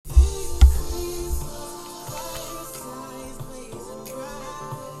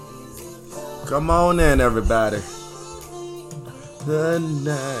Come on in, everybody. The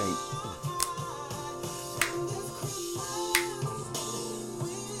night.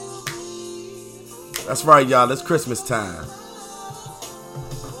 That's right, y'all. It's Christmas time.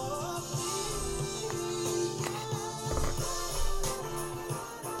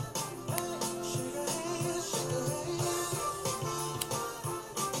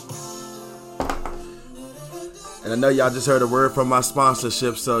 And I know y'all just heard a word from my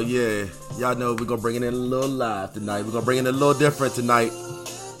sponsorship, so yeah, y'all know we're gonna bring it in a little live tonight. We're gonna bring it in a little different tonight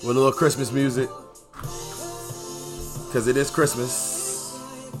with a little Christmas music, because it is Christmas,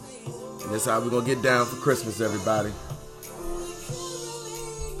 and that's how we're gonna get down for Christmas, everybody.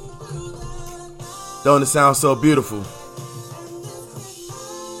 Don't it sound so beautiful?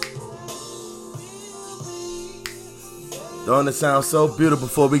 Don't it sound so beautiful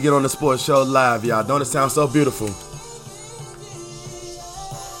before we get on the sports show live, y'all? Don't it sound so beautiful?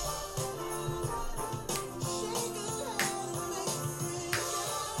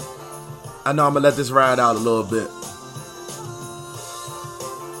 I know I'm going to let this ride out a little bit.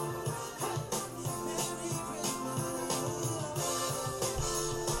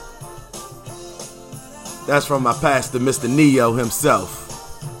 That's from my pastor, Mr. Neo himself.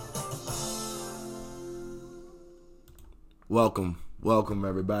 Welcome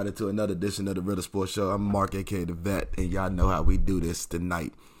everybody to another edition of the Riddle Sports Show. I'm Mark, aka The Vet, and y'all know how we do this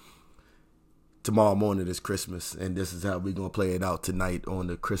tonight. Tomorrow morning is Christmas, and this is how we're going to play it out tonight on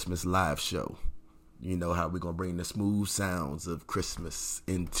the Christmas live show. You know how we're going to bring the smooth sounds of Christmas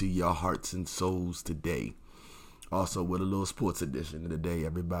into your hearts and souls today. Also with a little sports edition of the day,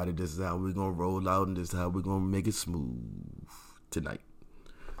 everybody. This is how we're going to roll out, and this is how we're going to make it smooth tonight.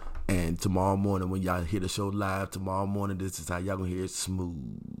 And tomorrow morning, when y'all hear the show live, tomorrow morning, this is how y'all gonna hear it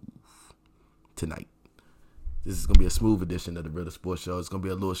smooth tonight. This is gonna be a smooth edition of the Riddle Sports Show. It's gonna be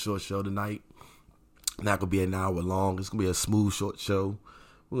a little short show tonight. Not gonna be an hour long. It's gonna be a smooth, short show.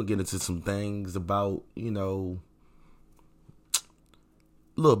 We're gonna get into some things about, a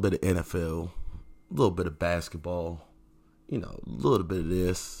little bit of NFL, a little bit of basketball, a little bit of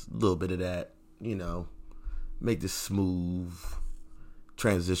this, a little bit of that, make this smooth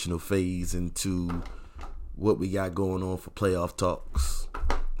transitional phase into what we got going on for playoff talks.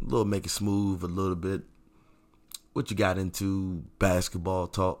 A little make it smooth, a little bit what you got into basketball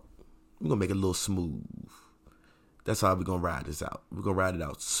talk. We're gonna make it a little smooth. That's how we're gonna ride this out. We're gonna ride it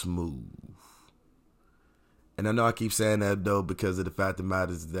out smooth. And I know I keep saying that though, because of the fact of the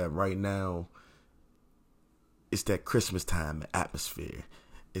matter is that right now it's that Christmas time atmosphere.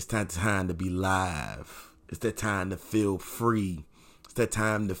 It's time to be live. It's that time to feel free. It's that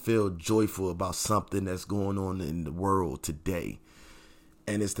time to feel joyful about something that's going on in the world today.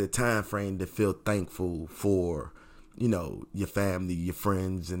 And it's the time frame to feel thankful for, your family, your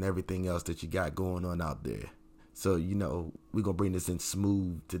friends, and everything else that you got going on out there. So, we're going to bring this in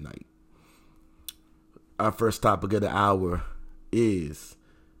smooth tonight. Our first topic of the hour is,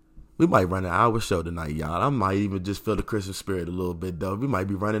 we might run an hour show tonight, y'all. I might even just feel the Christmas spirit a little bit, though. We might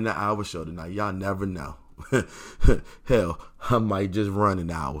be running an hour show tonight. Y'all never know. Hell, I might just run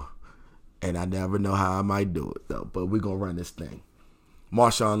an hour, and I never know how I might do it though, but we're gonna run this thing.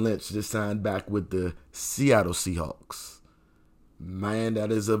 Marshawn Lynch just signed back with the Seattle Seahawks. Man,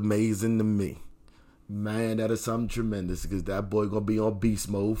 that is amazing to me. Man, that is something tremendous, because that boy gonna be on beast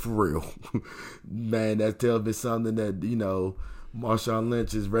mode for real. Man, that tells me something that, Marshawn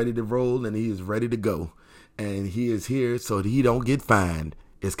Lynch is ready to roll, and he is ready to go, and he is here so that he don't get fined.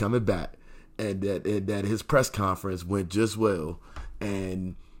 It's coming back. And that his press conference went just well.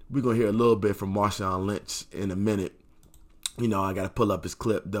 And we're going to hear a little bit from Marshawn Lynch in a minute. I got to pull up his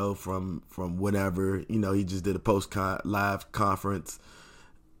clip, though, from whenever. He just did a live conference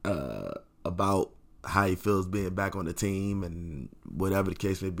about how he feels being back on the team. And whatever the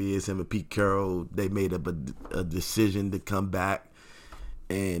case may be, it's him and Pete Carroll. They made up a decision to come back.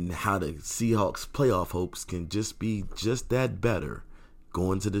 And how the Seahawks playoff hopes can just be just that better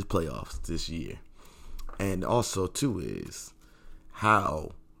going to the playoffs this year. And also, too, is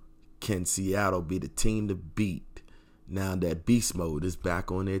how can Seattle be the team to beat now that beast mode is back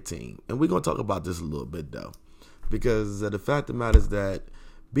on their team? And we're going to talk about this a little bit, though, because the fact of the matter is that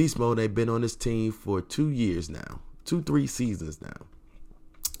beast mode ain't been on this team for 2 years now, 3 seasons now.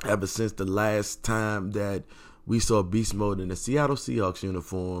 Ever since the last time that we saw beast mode in the Seattle Seahawks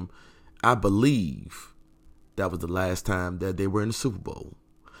uniform, I believe that was the last time that they were in the Super Bowl.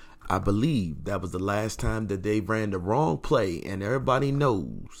 I believe that was the last time that they ran the wrong play, and everybody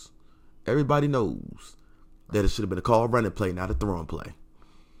knows that it should have been a call running play, not a throwing play.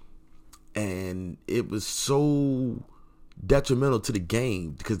 And it was so detrimental to the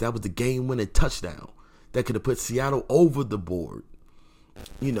game because that was the game-winning touchdown that could have put Seattle over the board.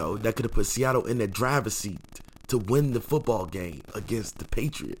 That could have put Seattle in the driver's seat to win the football game against the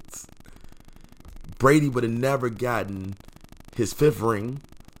Patriots. Brady would have never gotten his 5th ring.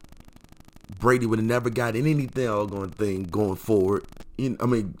 Brady would have never gotten anything going forward. He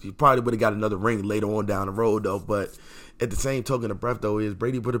probably would have got another ring later on down the road, though. But at the same token of breath, though, is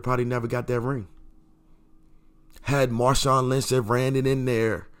Brady would have probably never got that ring. Had Marshawn Lynch have ran it in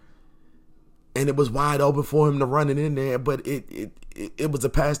there, and it was wide open for him to run it in there, but it was a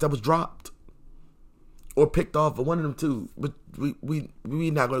pass that was dropped or picked off for one of them two. But we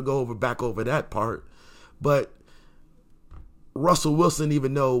not gonna go back over that part. But Russell Wilson,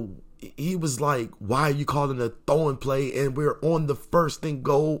 even though he was like, "Why are you calling a throwing play?" and we're on the first and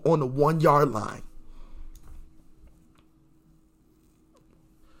goal on the 1-yard line.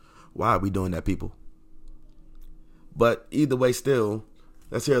 Why are we doing that, people? But either way, still,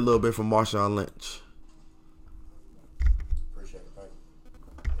 let's hear a little bit from Marshawn Lynch. Appreciate it. Thank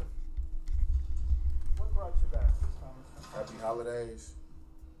you. What brought you back this time? Happy holidays.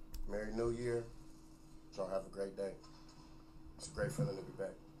 Merry New Year. Y'all have a great day. It's a great feeling to be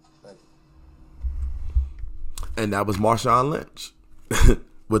back. Thank you. And that was Marshawn Lynch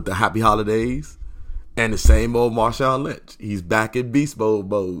with the happy holidays and the same old Marshawn Lynch. He's back in beast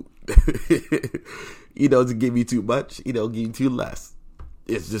mode. He doesn't give you too much. He don't give you too less.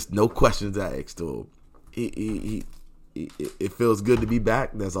 It's just no questions asked to him. It feels good to be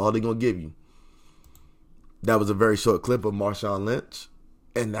back. That's all they're going to give you. That was a very short clip of Marshawn Lynch,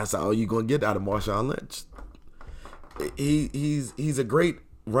 and that's all you're going to get out of Marshawn Lynch. He's a great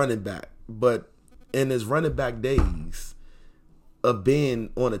running back, but in his running back days of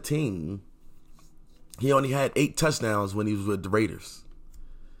being on a team, he only had 8 touchdowns when he was with the Raiders.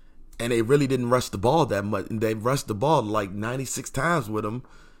 And they really didn't rush the ball that much. And they rushed the ball like 96 times with him.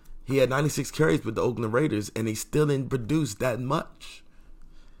 He had 96 carries with the Oakland Raiders, and he still didn't produce that much.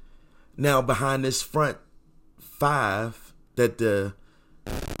 Now, behind this front 5 that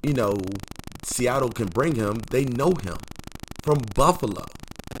Seattle can bring him, they know him from Buffalo.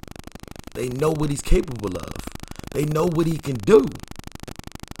 They know what he's capable of. They know what he can do.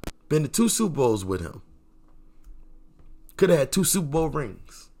 Been to 2 Super Bowls with him. Could have had 2 Super Bowl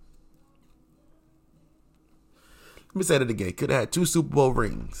rings. Let me say that again. Could have had 2 Super Bowl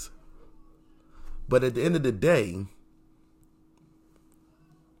rings. But at the end of the day,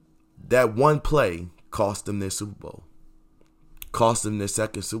 that one play cost them their Super Bowl. Cost them their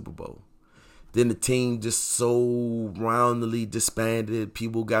 2nd Super Bowl. Then the team just so roundly disbanded.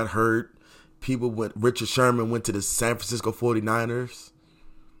 People got hurt. Richard Sherman went to the San Francisco 49ers.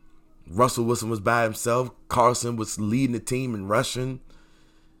 Russell Wilson was by himself. Carson was leading the team in rushing.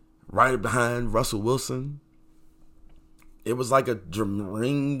 Right behind Russell Wilson. It was like a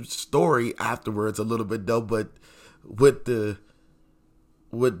dream story afterwards a little bit though, but with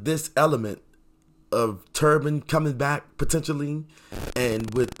this element of Turbin coming back potentially,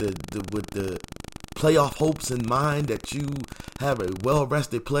 and with the playoff hopes in mind that you have a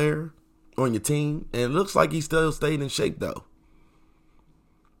well-rested player on your team, and it looks like he still stayed in shape though.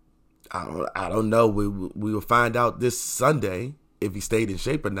 I don't know. We will find out this Sunday if he stayed in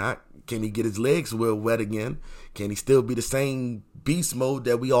shape or not. Can he get his legs well wet again? Can he still be the same beast mode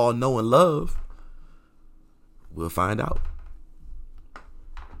that we all know and love? We'll find out.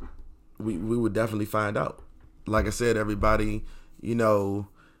 We would definitely find out. Like I said, everybody,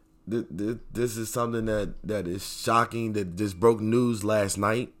 this is something that is shocking, that just broke news last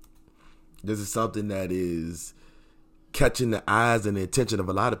night. This is something that is catching the eyes and the attention of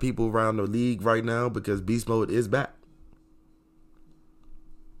a lot of people around the league right now, because beast mode is back.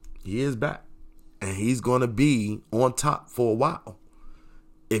 He is back. And he's going to be on top for a while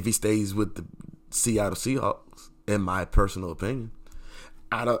if he stays with the Seattle Seahawks, in my personal opinion.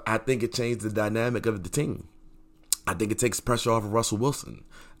 I think it changed the dynamic of the team. I think it takes pressure off of Russell Wilson.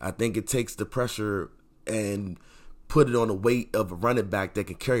 I think it takes the pressure and put it on the weight of a running back that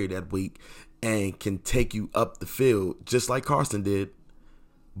can carry that weight and can take you up the field, just like Carson did.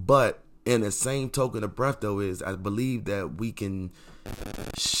 But in the same token of breath, though, is I believe that we can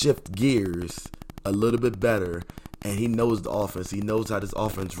shift gears a little bit better, and he knows the offense. He knows how this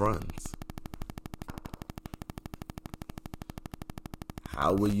offense runs.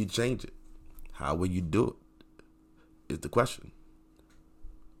 How will you change it? How will you do it? Is the question.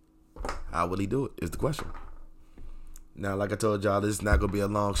 How will he do it? Is the question. Now, like I told y'all, this is not going to be a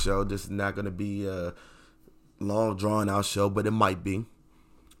long show. This is not going to be a long, drawn-out show, but it might be.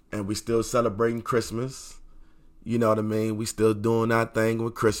 And we still celebrating Christmas. You know what I mean? We still doing our thing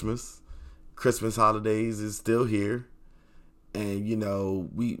with Christmas. Christmas holidays is still here. And,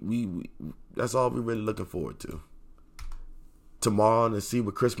 we that's all we're really looking forward to. Tomorrow, and see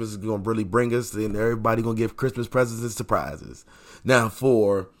what Christmas is going to really bring us. And everybody going to give Christmas presents and surprises. Now,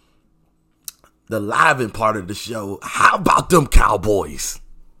 for the live-in part of the show, how about them Cowboys?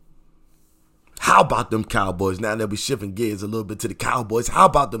 How about them Cowboys? Now that we're shifting gears a little bit to the Cowboys, how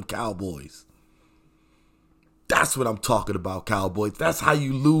about them Cowboys? That's what I'm talking about, Cowboys. That's how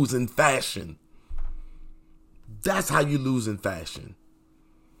you lose in fashion. That's how you lose in fashion.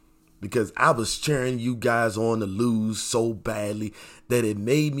 Because I was cheering you guys on to lose so badly that it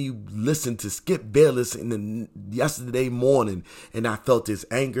made me listen to Skip Bayless yesterday morning. And I felt his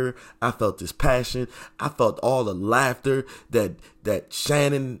anger. I felt his passion. I felt all the laughter that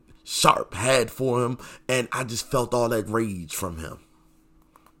Shannon Sharp had for him. And I just felt all that rage from him.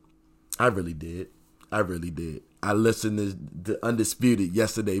 I really did. I listened to the Undisputed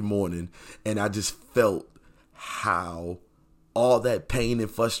yesterday morning. And I just felt how all that pain and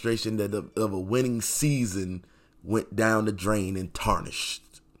frustration of a winning season went down the drain and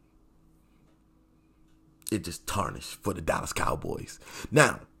tarnished. It just tarnished for the Dallas Cowboys.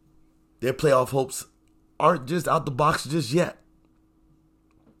 Now, their playoff hopes aren't just out the box just yet.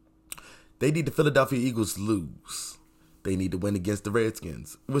 They need the Philadelphia Eagles to lose. They need to win against the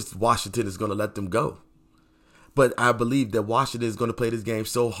Redskins, which Washington is going to let them go. But I believe that Washington is going to play this game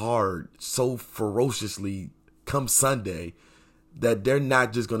so hard, so ferociously come Sunday, that they're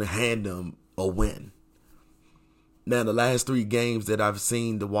not just going to hand them a win. Now, the last 3 games that I've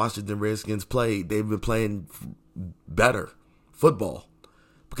seen the Washington Redskins play, they've been playing better football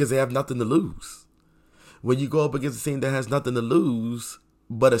because they have nothing to lose. When you go up against a team that has nothing to lose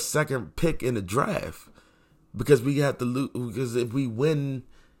but a second pick in the draft, because we have to lose, because if we win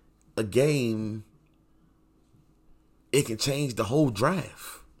a game, it can change the whole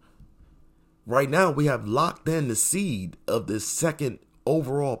draft. Right now, we have locked in the seed of the second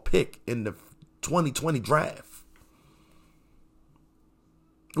overall pick in the 2020 draft.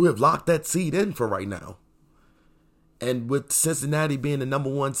 We have locked that seed in for right now. And with Cincinnati being the number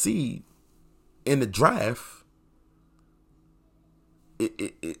 1 seed in the draft,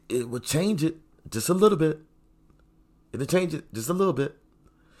 it would change it just a little bit. It'll change it just a little bit.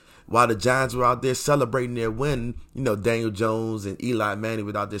 While the Giants were out there celebrating their win, Daniel Jones and Eli Manning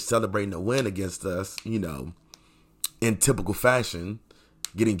were out there celebrating a win against us, in typical fashion,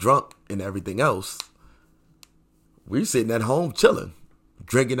 getting drunk and everything else. We're sitting at home chilling,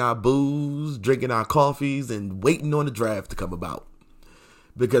 drinking our booze, drinking our coffees, and waiting on the draft to come about.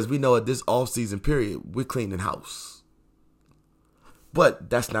 Because we know at this off-season period, we're cleaning house. But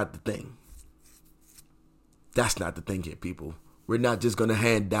that's not the thing. That's not the thing here, people. We're not just going to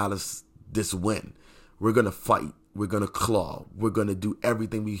hand Dallas this win. We're going to fight. We're going to claw. We're going to do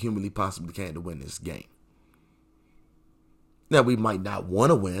everything we humanly possibly can to win this game. Now, we might not want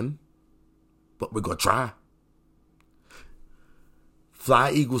to win, but we're going to try.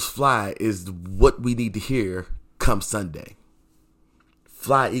 Fly, Eagles, fly is what we need to hear come Sunday.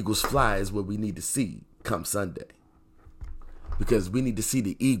 Fly, Eagles, fly is what we need to see come Sunday. Because we need to see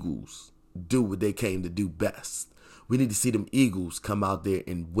the Eagles do what they came to do best. We need to see them Eagles come out there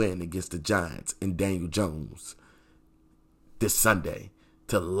and win against the Giants and Daniel Jones this Sunday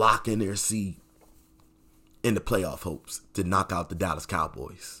to lock in their seat in the playoff hopes to knock out the Dallas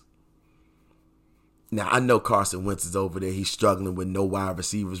Cowboys. Now, I know Carson Wentz is over there. He's struggling with no wide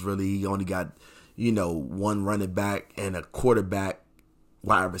receivers, really. He only got, 1 running back and a quarterback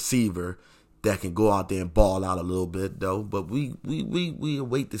wide receiver that can go out there and ball out a little bit, though. But we'll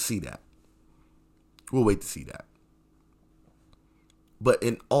wait to see that. We'll wait to see that. But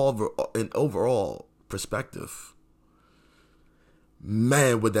in overall perspective,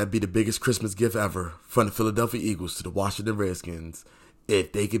 man, would that be the biggest Christmas gift ever from the Philadelphia Eagles to the Washington Redskins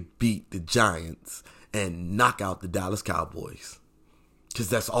if they could beat the Giants and knock out the Dallas Cowboys. Because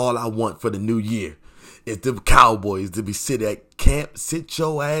that's all I want for the new year is the Cowboys to be sit at camp, sit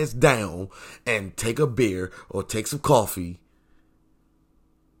your ass down and take a beer or take some coffee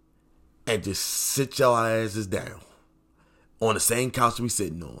and just sit your asses down on the same couch we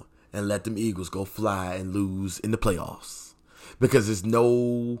sitting on and let them Eagles go fly and lose in the playoffs. Because there's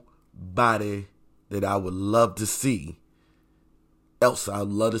nobody that I would love to see else I would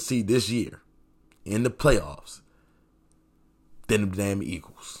love to see this year in the playoffs than the damn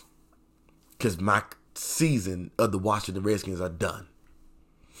Eagles. Because my season of the Washington Redskins are done.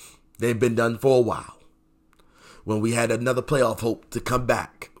 They've been done for a while. When we had another playoff hope to come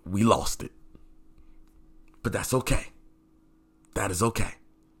back, we lost it. But that's okay. That is okay.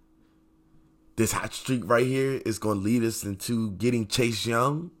 This hot streak right here is going to lead us into getting Chase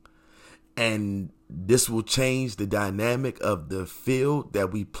Young. And this will change the dynamic of the field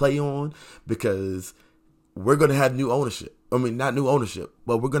that we play on, because we're going to have new ownership. I mean, not new ownership,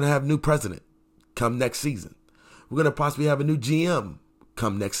 but we're going to have new president come next season. We're going to possibly have a new GM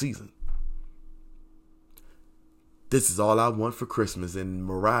come next season. This is all I want for Christmas. And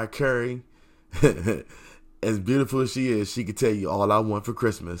Mariah Carey, as beautiful as she is, she could tell you all I want for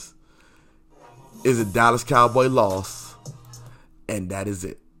Christmas is a Dallas Cowboy loss, and that is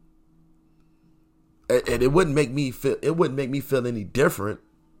it. And it wouldn't make me feel any different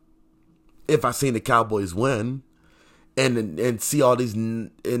if I seen the Cowboys win and see all these,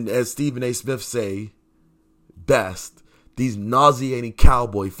 and as Stephen A. Smith say best, these nauseating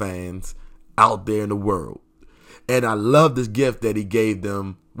Cowboy fans out there in the world. And I love this gift that he gave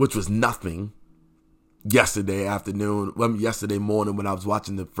them, which was nothing, yesterday morning when I was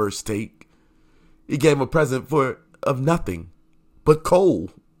watching the first take. He gave him a present of nothing but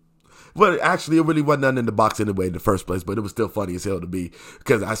coal. Well, actually, it really wasn't nothing in the box anyway in the first place, but it was still funny as hell to me,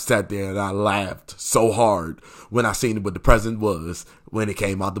 because I sat there and I laughed so hard when I seen what the present was when it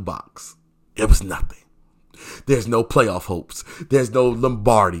came out the box. It was nothing. There's no playoff hopes. There's no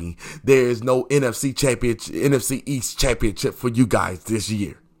Lombardi. There's no NFC East championship for you guys this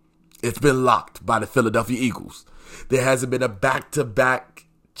year. It's been locked by the Philadelphia Eagles. There hasn't been a back-to-back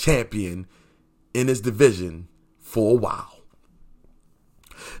champion in this division for a while.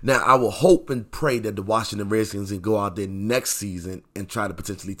 Now, I will hope and pray that the Washington Redskins can go out there next season and try to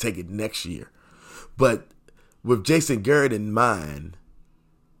potentially take it next year. But with Jason Garrett in mind,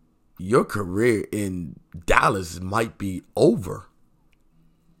 your career in Dallas might be over.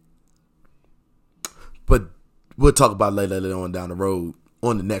 But we'll talk about later on down the road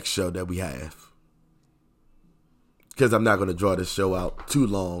on the next show that we have. Because I'm not going to draw this show out too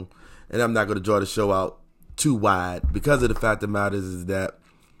long, and I'm not going to draw the show out too wide, because of the fact of the matter is that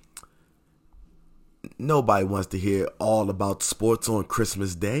nobody wants to hear all about sports on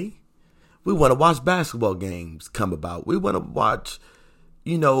Christmas Day. We want to watch basketball games come about. We want to watch,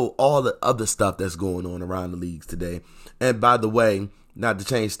 all the other stuff that's going on around the leagues today. And by the way, not to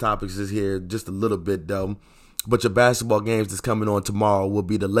change topics is here just a little bit though, but your basketball games that's coming on tomorrow will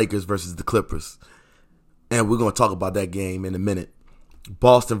be the Lakers versus the Clippers. And we're going to talk about that game in a minute.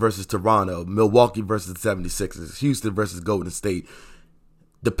 Boston versus Toronto, Milwaukee versus the 76ers, Houston versus Golden State,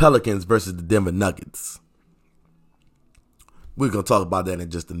 the Pelicans versus the Denver Nuggets. We're going to talk about that in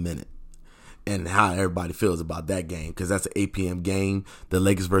just a minute, and how everybody feels about that game, because that's an 8 p.m. game, the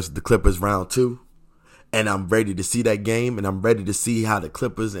Lakers versus the Clippers round 2. And I'm ready to see that game, and I'm ready to see how the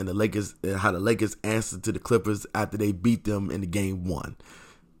Clippers and the Lakers answer to the Clippers after they beat them in the game 1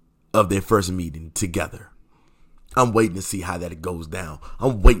 of their first meeting together. I'm waiting to see how that goes down.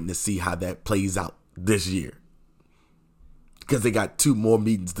 I'm waiting to see how that plays out this year, because they got 2 more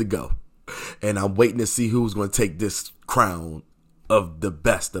meetings to go. And I'm waiting to see who's going to take this crown of the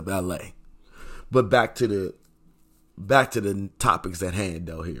best of LA. But back to the topics at hand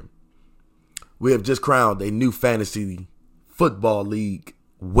though here. We have just crowned a new fantasy football league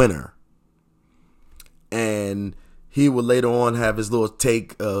winner. And he will later on have his little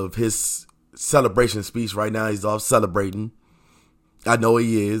take of his celebration speech. Right now he's off celebrating. I know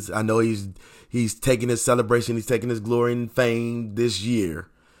he is. I know he's taking his celebration. He's taking his glory and fame this year.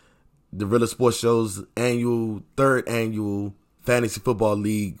 The Real Sports Show's third annual fantasy football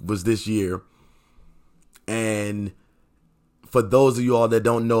league was this year. And for those of you all that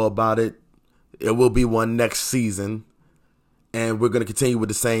don't know about it, it will be one next season. And we're going to continue with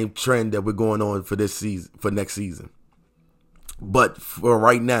the same trend that we're going on for this season, for next season. But for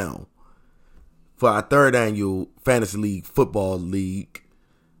right now, for our third annual fantasy league football league,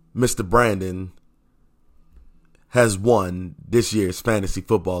 Mr. Brandon has won this year's fantasy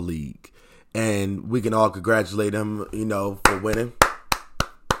football league. And we can all congratulate him, for winning.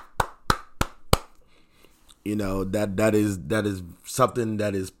 That is something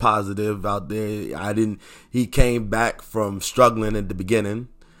that is positive out there. He came back from struggling at the beginning.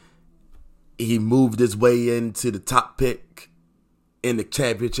 He moved his way into the top pick in the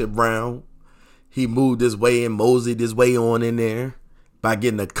championship round. He moved his way and moseyed his way on in there by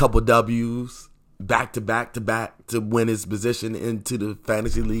getting a couple W's back to back to win his position into the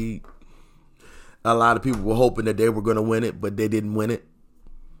fantasy league. A lot of people were hoping that they were going to win it, but they didn't win it.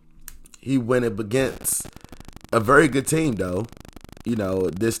 He went up against a very good team, though.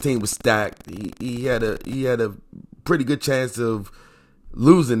 This team was stacked. He had a pretty good chance of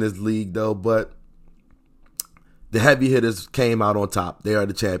losing this league, though. But the heavy hitters came out on top. They are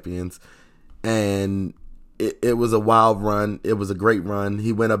the champions, and it was a wild run. It was a great run.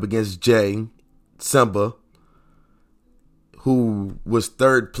 He went up against Jay Simba, who was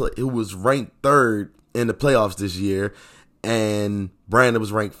who was ranked third in the playoffs this year, and Brandon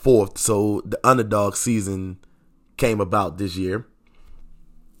was ranked fourth. So the underdog season came about this year.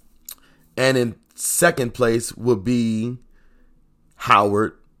 And in second place would be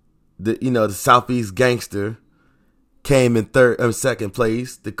Howard, the Southeast Gangster, came in second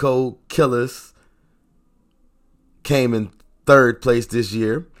place. The Cold Killers came in third place this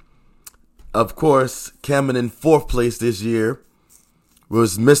year. Of course, coming in fourth place this year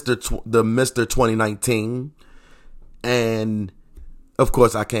was Mr. 2019. And, of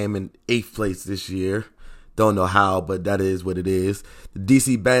course, I came in 8th place this year. Don't know how, but that is what it is. The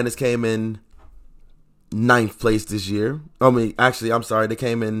DC Bandits came in 9th place this year. They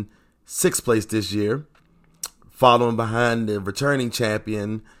came in 6th place this year. Following behind the returning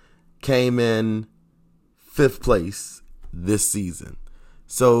champion, came in 5th place this season.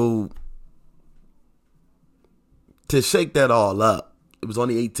 So, to shake that all up, it was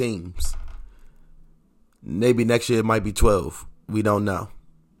only 8 teams. Maybe next year it might be 12. We don't know.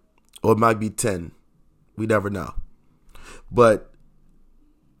 Or it might be 10. We never know. But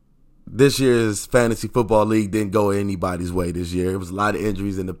this year's fantasy football league didn't go anybody's way this year. It was a lot of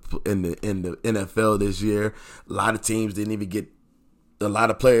injuries in the NFL this year. A lot of players didn't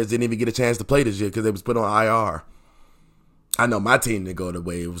even get a chance to play this year because they was put on IR. I know my team didn't go the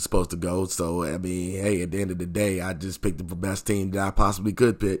way it was supposed to go. So, I mean, hey, at the end of the day, I just picked the best team that I possibly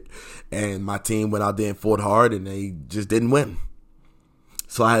could pick. And my team went out there and fought hard, and they just didn't win.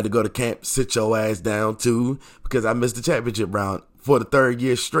 So I had to go to camp, sit your ass down, too, because I missed the championship round for the 3rd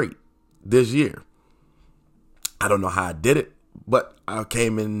year straight this year. I don't know how I did it, but I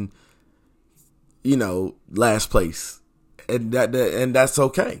came in, last place. And that's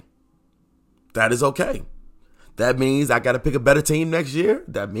okay. That is okay. That means I got to pick a better team next year.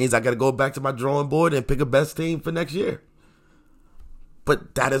 That means I got to go back to my drawing board and pick a best team for next year.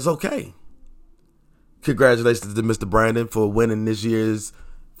 But that is okay. Congratulations to Mr. Brandon for winning this year's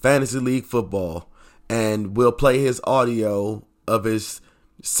Fantasy League football. And we'll play his audio of his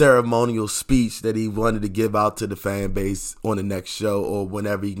ceremonial speech that he wanted to give out to the fan base on the next show, or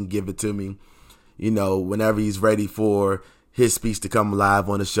whenever he can give it to me. Whenever he's ready for his speech to come live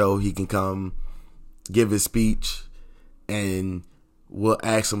on the show, he can come give his speech, and we'll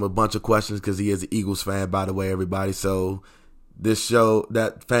ask him a bunch of questions because he is an Eagles fan, by the way, everybody. So this part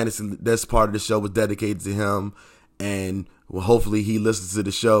of the show was dedicated to him, and hopefully he listens to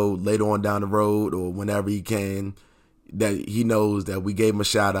the show later on down the road or whenever he can, that he knows that we gave him a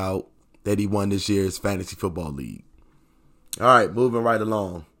shout out, that he won this year's Fantasy Football League. All right, moving right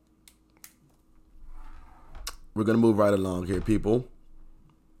along. We're going to move right along here, people.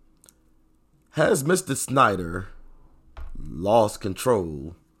 Has Mr. Snyder lost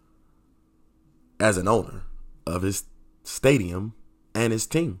control as an owner of his stadium and his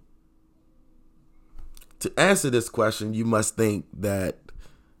team? To answer this question, you must think that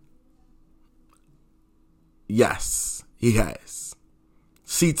yes, he has.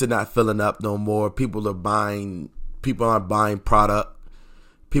 Seats are not filling up no more. People aren't buying product.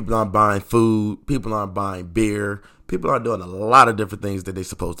 People aren't buying food. People aren't buying beer. People aren't doing a lot of different things that they're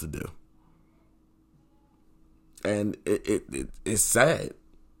supposed to do. And it's sad.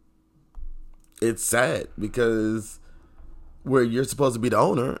 It's sad because where you're supposed to be the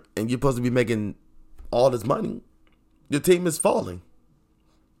owner and you're supposed to be making all this money, your team is falling.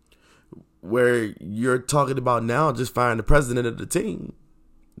 Where you're talking about now just firing the president of the team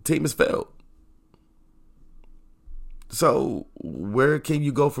has failed. So where can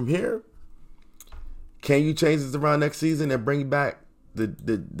you go from here? Can you change this around next season and bring back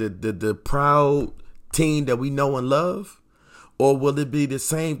the proud team that we know and love? Or will it be the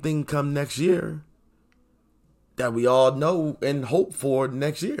same thing come next year that we all know and hope for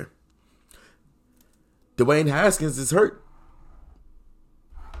next year? Dwayne Haskins is hurt.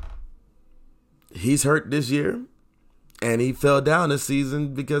 He's hurt this year, and he fell down this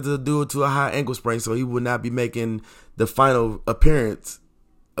season because due to a high ankle sprain, so he will not be making the final appearance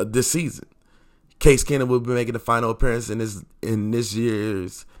this season. Case Keenum will be making the final appearance in this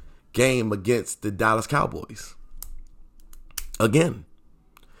year's game against the Dallas Cowboys. Again,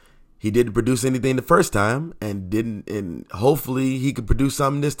 he didn't produce anything the first time, and hopefully he could produce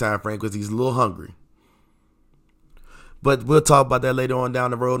something this time, Frank, because he's a little hungry. But we'll talk about that later on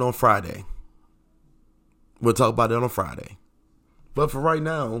down the road on Friday. We'll talk about it on Friday. But for right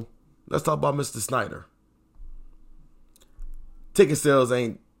now, let's talk about Mr. Snyder. Ticket sales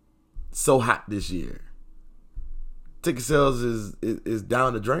ain't so hot this year. Ticket sales is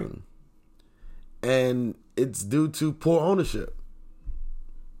down the drain. And it's due to poor ownership.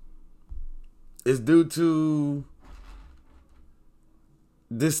 It's due to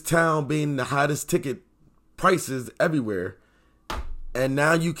this town being the hottest ticket prices everywhere. And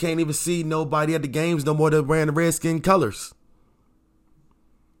now you can't even see nobody at the games no more that wearing the Redskin colors.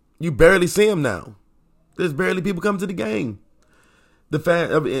 You barely see them now. There's barely people coming to the game.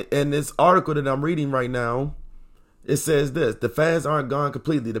 And this article that I'm reading right now, it says this: the fans aren't gone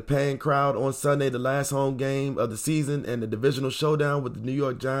completely. The paying crowd on Sunday, the last home game of the season and the divisional showdown with the New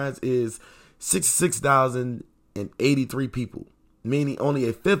York Giants, is 66,083 people, meaning only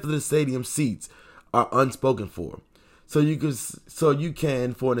a fifth of the stadium seats are unspoken for. So you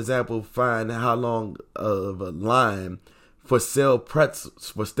can, for an example, find how long of a line for stale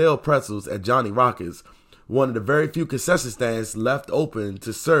pretzels at Johnny Rockets, one of the very few concession stands left open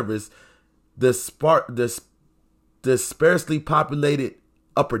to service the sparsely populated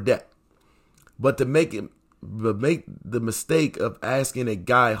upper deck. But to make the mistake of asking a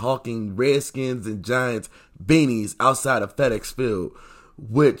guy hawking Redskins and Giants beanies outside of FedEx Field,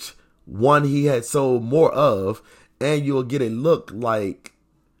 which one he had sold more of, and you'll get a look like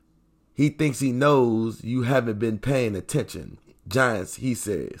he thinks he knows you haven't been paying attention. Giants, he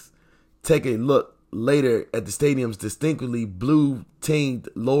says. Take a look later at the stadium's distinctly blue-tinged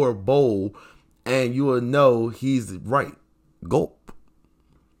lower bowl, and you will know he's right. Gulp.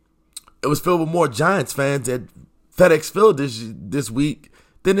 It was filled with more Giants fans at FedEx Field this week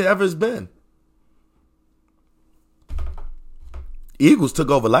than it ever has been. Eagles took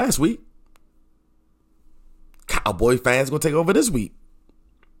over last week. Cowboy fans gonna take over this week.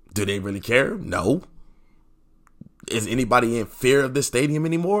 Do they really care? No. Is anybody in fear of this stadium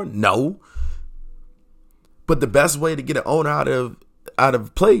anymore? No. But the best way to get an owner out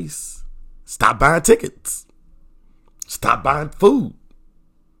of place, stop buying tickets. Stop buying food.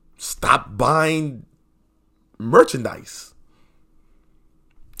 Stop buying merchandise.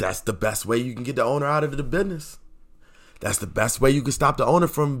 That's the best way you can get the owner out of the business. That's the best way you can stop the owner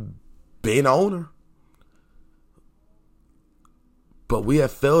from being an owner. But we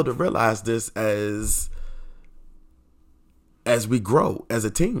have failed to realize this as we grow as a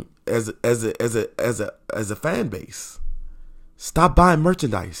team, as a fan base. Stop buying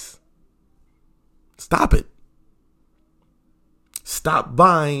merchandise. Stop it. Stop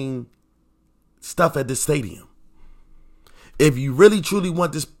buying stuff at the stadium. If you really truly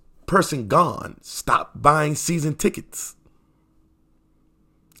want this person gone, stop buying season tickets.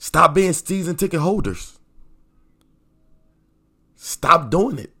 Stop being season ticket holders. Stop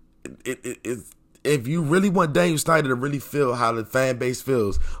doing it. If you really want Daniel Snyder to really feel how the fan base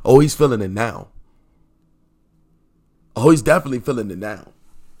feels, he's feeling it now. He's definitely feeling it now.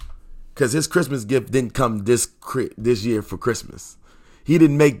 Because his Christmas gift didn't come this year for Christmas. He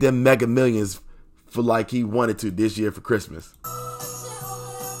didn't make them mega millions for like he wanted to this year for Christmas.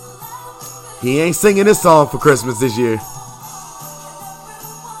 He ain't singing this song for Christmas this year.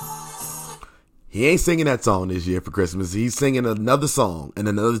 He ain't singing that song this year for Christmas. He's singing another song and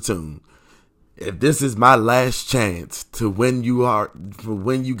another tune. If this is my last chance to win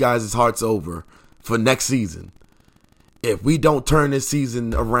you guys' hearts over for next season, if we don't turn this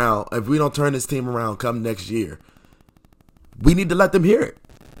season around, if we don't turn this team around come next year, we need to let them hear it.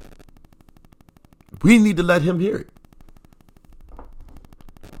 We need to let him hear it.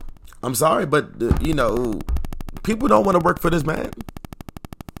 I'm sorry, but people don't want to work for this man.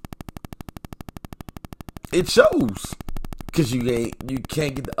 It shows, because you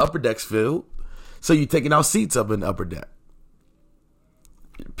can't get the upper decks filled, so you're taking out seats up in the upper deck.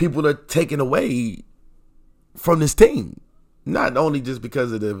 People are taken away from this team, not only just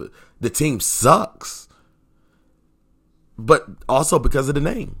because of the team sucks, but also because of the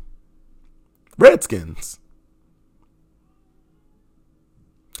name, Redskins.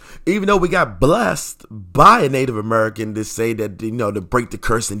 Even though we got blessed by a Native American to say that to break the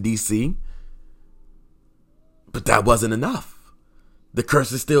curse in DC. But that wasn't enough. The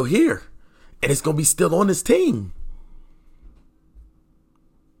curse is still here. And it's going to be still on this team.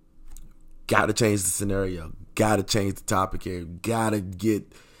 Got to change the scenario. Got to change the topic here.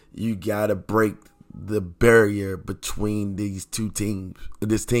 You got to break the barrier between these two teams,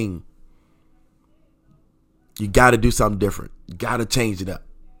 this team. You got to do something different. You got to change it up.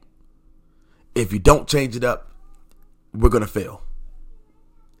 If you don't change it up, we're going to fail.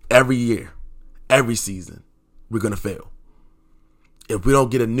 Every year, every season. We're going to fail. If we don't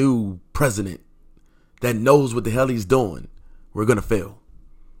get a new president that knows what the hell he's doing, we're going to fail.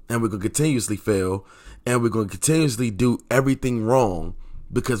 And we're going to continuously fail. And we're going to continuously do everything wrong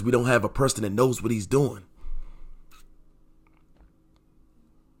because we don't have a person that knows what he's doing.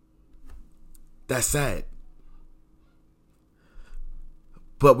 That's sad.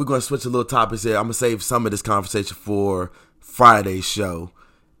 But we're going to switch a little topics here. I'm going to save some of this conversation for Friday's show.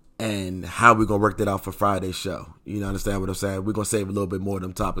 and how we're going to work that out for Friday's show. You understand what I'm saying? We're going to save a little bit more of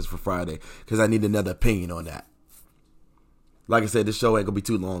them topics for Friday because I need another opinion on that. Like I said, this show ain't going to be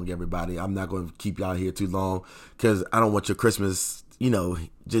too long, everybody. I'm not going to keep y'all here too long because I don't want your Christmas,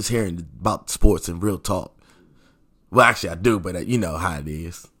 just hearing about sports and real talk. Well, actually, I do, but you know how it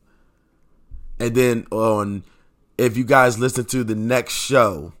is. And then if you guys listen to the next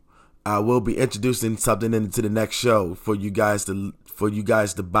show, I will be introducing something into the next show for you guys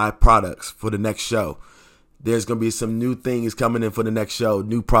to buy products for the next show. There's going to be some new things coming in for the next show,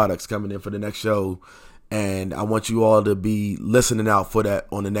 new products coming in for the next show. And I want you all to be listening out for that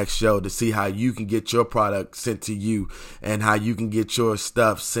on the next show to see how you can get your product sent to you and how you can get your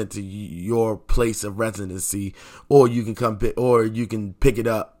stuff sent to your place of residency, or you can pick it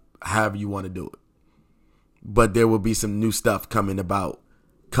up however you want to do it. But there will be some new stuff coming about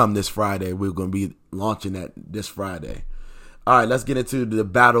come this Friday. We're going to be launching that this Friday. All right, let's get into the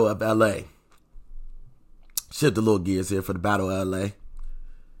Battle of LA. Shift the little gears here for the Battle of LA.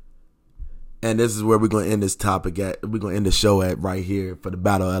 And this is where we're going to end this topic at. We're going to end the show at right here for the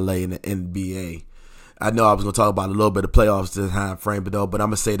Battle of LA and the NBA. I know I was going to talk about a little bit of playoffs this time frame, but I'm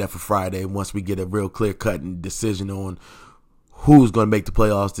going to say that for Friday once we get a real clear-cut and decision on who's going to make the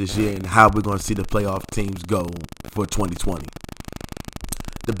playoffs this year and how we're going to see the playoff teams go for 2020.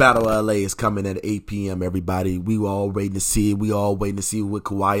 The Battle of LA is coming at 8 p.m., everybody. We all waiting to see it. We all waiting to see what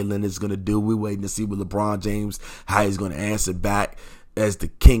Kawhi Leonard is going to do. We waiting to see what LeBron James, how he's going to answer back as the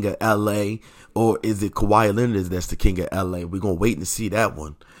king of LA, or is it Kawhi Leonard that's the king of LA? We're going to wait and see that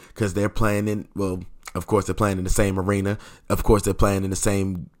one because they're playing of course, they're playing in the same arena. Of course, they're playing in the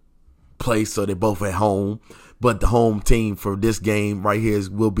same place, so they're both at home. But the home team for this game right here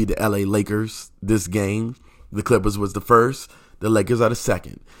will be the LA Lakers this game. The Clippers was the first. The Lakers are the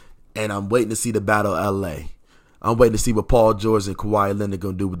second. And I'm waiting to see the Battle of LA. I'm waiting to see what Paul George and Kawhi Leonard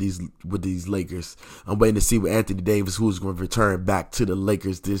going to do with these Lakers. I'm waiting to see what Anthony Davis, who's going to return back to the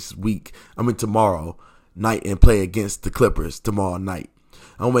Lakers tomorrow night and play against the Clippers tomorrow night.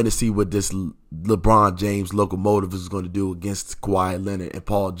 I'm waiting to see what this LeBron James locomotive is going to do against Kawhi Leonard and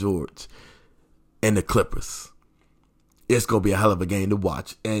Paul George and the Clippers. It's going to be a hell of a game to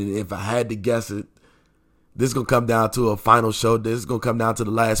watch. And if I had to guess it, this is going to come down to a final show. This is going to come down to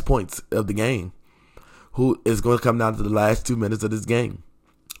the last points of the game. Who is going to come down to the last 2 minutes of this game?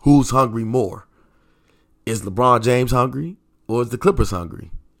 Who's hungry more? Is LeBron James hungry or is the Clippers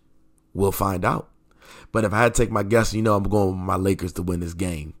hungry? We'll find out. But if I had to take my guess, I'm going with my Lakers to win this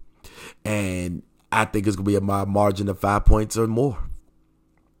game. And I think it's going to be a margin of 5 points or more.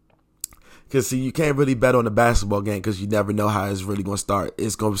 Because, see, you can't really bet on the basketball game because you never know how it's really going to start.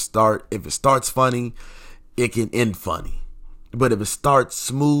 It's going to start, if it starts funny, it can end funny. But if it starts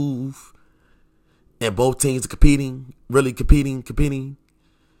smooth and both teams are competing,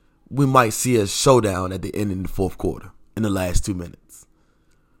 we might see a showdown at the end of the fourth quarter in the last 2 minutes.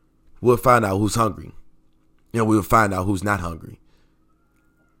 We'll find out who's hungry. And we'll find out who's not hungry.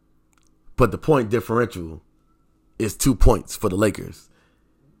 But the point differential is 2 points for the Lakers.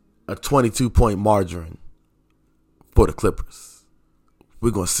 A 22-point margin for the Clippers.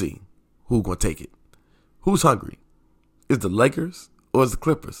 We're going to see who's going to take it. Who's hungry? Is the Lakers or is the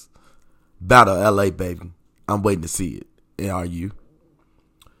Clippers? Battle of LA, baby. I'm waiting to see it. And are you?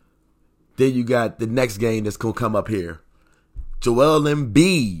 Then you got the next game that's going to come up here. Joel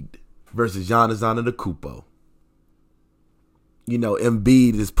Embiid versus Giannis Antetokounmpo.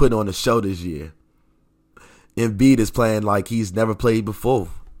 Embiid is putting on a show this year. Embiid is playing like he's never played before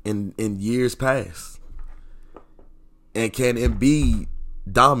in years past. And can Embiid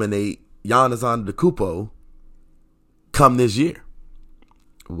dominate Giannis Antetokounmpo come this year?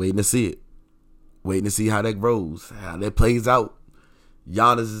 Waiting to see it. Waiting to see how that grows, how that plays out.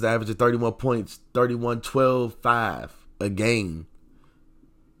 Giannis is averaging 31 points, 31, 12, 5 a game.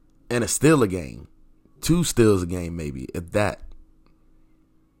 And a steal a game. 2 steals a game, maybe, if that.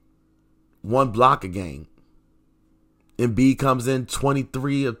 1 block a game. Embiid comes in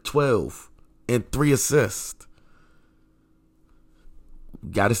 23 of 12 and 3 assists.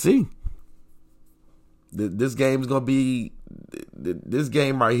 Got to see. This game is going to be, this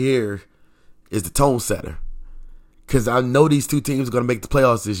game right here is the tone setter. Because I know these two teams are going to make the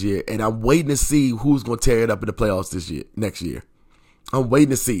playoffs this year. And I'm waiting to see who's going to tear it up in the playoffs next year. I'm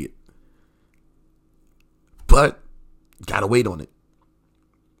waiting to see it. But, got to wait on it.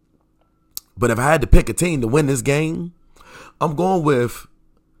 But if I had to pick a team to win this game, I'm going with,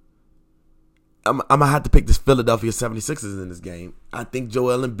 I'm going to have to pick this Philadelphia 76ers in this game. I think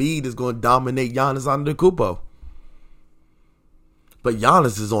Joel Embiid is going to dominate Giannis Antetokounmpo. But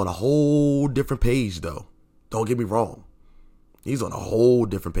Giannis is on a whole different page, though. Don't get me wrong. He's on a whole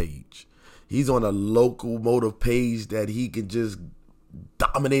different page. He's on a locomotive page that he can just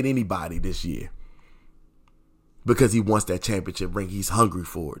dominate anybody this year. Because he wants that championship ring. He's hungry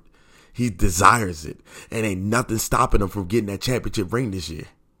for it. He desires it. And ain't nothing stopping him from getting that championship ring this year.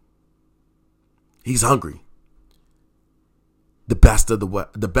 He's hungry. The best of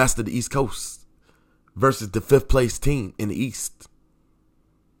the East Coast versus the 5th place team in the East.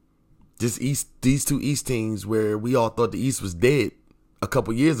 These two East teams where we all thought the East was dead a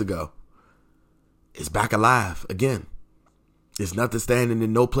couple years ago. It's back alive again. There's nothing standing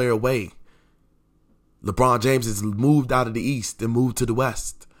in no player way. LeBron James has moved out of the East and moved to the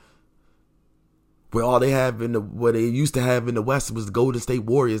West. Where all they have what they used to have in the West was the Golden State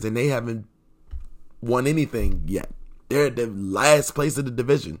Warriors, and they haven't won anything yet. They're at the last place of the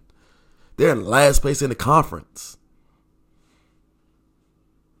division. They're in last place in the conference.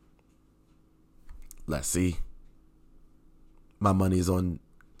 Let's see. My money is on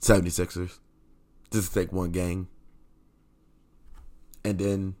 76ers. Just to take one game. And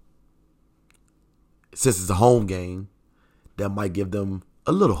then, since it's a home game, that might give them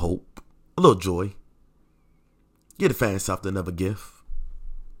a little hope, a little joy. Get the fans something of a gift.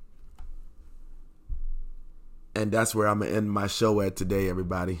 And that's where I'm going to end my show at today,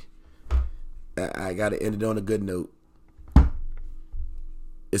 everybody. I got to end it on a good note.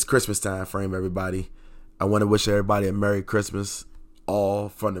 It's Christmas time frame, everybody. I want to wish everybody a Merry Christmas, all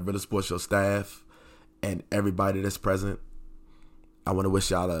from the Riddle Sports Show staff and everybody that's present. I want to wish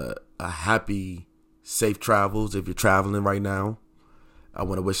y'all a happy, safe travels if you're traveling right now. I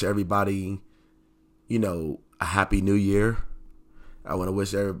want to wish everybody, a happy new year. I want to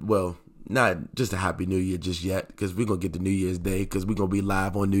wish not just a happy new year just yet, because we're going to get to New Year's Day, because we're going to be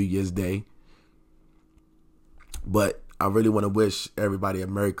live on New Year's Day. But I really want to wish everybody a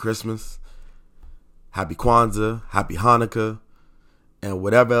Merry Christmas, Happy Kwanzaa, Happy Hanukkah, and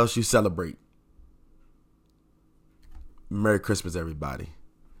whatever else you celebrate. Merry Christmas, everybody.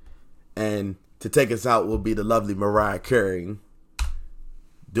 And to take us out will be the lovely Mariah Carey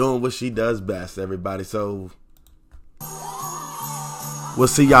doing what she does best, everybody. So we'll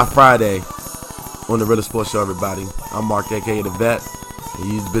see y'all Friday on the Riddle Sports Show, everybody. I'm Mark, a.k.a. The Vet,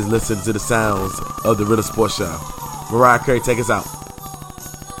 and you've been listening to the sounds of the Riddle Sports Show. Mariah Carey, take us out.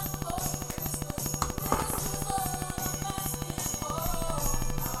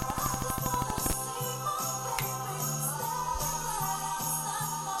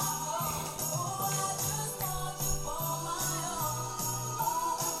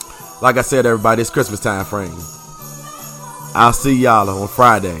 Like I said, everybody, it's Christmas time frame. I'll see y'all on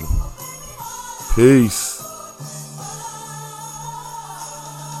Friday. Peace.